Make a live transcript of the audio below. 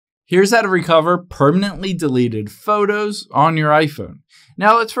Here's how to recover permanently deleted photos on your iPhone.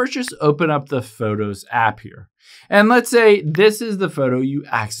 Now let's first just open up the Photos app here. And let's say this is the photo you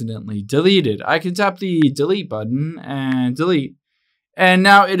accidentally deleted. I can tap the delete button and delete. And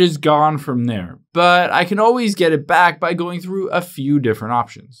now it is gone from there. But I can always get it back by going through a few different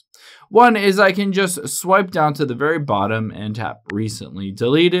options. One is I can just swipe down to the very bottom and tap recently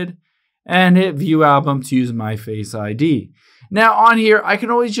deleted and hit view album to use my Face ID. Now on here, I can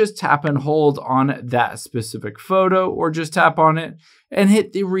always just tap and hold on that specific photo or just tap on it and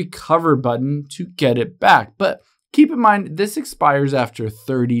hit the recover button to get it back. But keep in mind, this expires after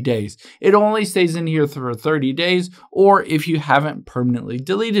 30 days. It only stays in here for 30 days or if you haven't permanently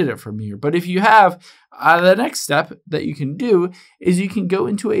deleted it from here. But if you have, the next step that you can do is you can go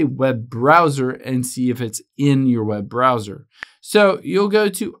into a web browser and see if it's in your web browser. So you'll go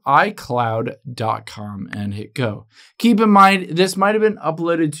to iCloud.com and hit go. Keep in mind, this might have been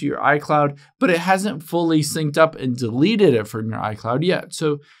uploaded to your iCloud, but it hasn't fully synced up and deleted it from your iCloud yet.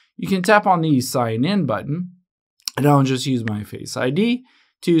 So you can tap on the sign in button and I'll just use my Face ID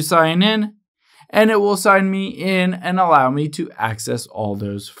to sign in and it will sign me in and allow me to access all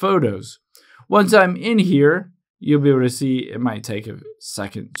those photos. Once I'm in here, you'll be able to see it might take a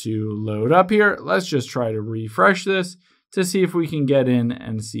second to load up here. Let's just try to refresh this to see if we can get in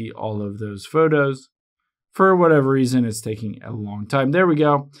and see all of those photos. For whatever reason, it's taking a long time. There we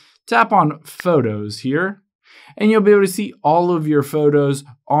go. Tap on Photos here, and you'll be able to see all of your photos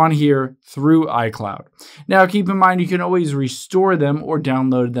on here through iCloud. Now, keep in mind, you can always restore them or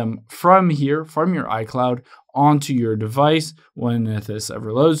download them from here, from your iCloud, onto your device when this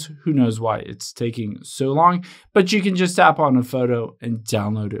ever loads. Who knows why it's taking so long, but you can just tap on a photo and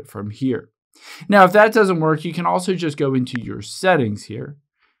download it from here. Now, if that doesn't work, you can also just go into your settings here,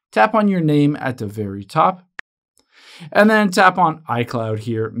 tap on your name at the very top, and then tap on iCloud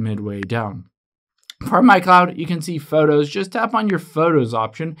here midway down. From iCloud, you can see photos. Just tap on your photos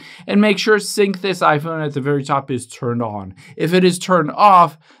option and make sure sync this iPhone at the very top is turned on. If it is turned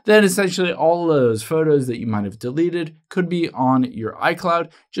off, then essentially all of those photos that you might have deleted could be on your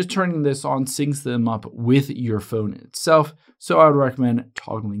iCloud. Just turning this on syncs them up with your phone itself. So I would recommend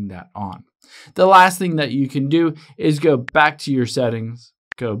toggling that on. The last thing that you can do is go back to your settings,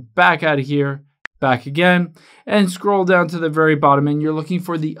 go back out of here, back again, and scroll down to the very bottom and you're looking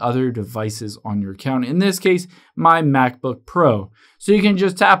for the other devices on your account. In this case, my MacBook Pro. So you can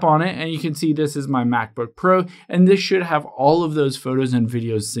just tap on it and you can see this is my MacBook Pro and this should have all of those photos and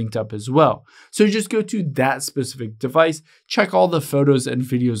videos synced up as well. So just go to that specific device, check all the photos and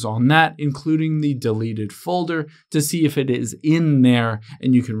videos on that, including the deleted folder to see if it is in there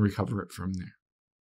and you can recover it from there.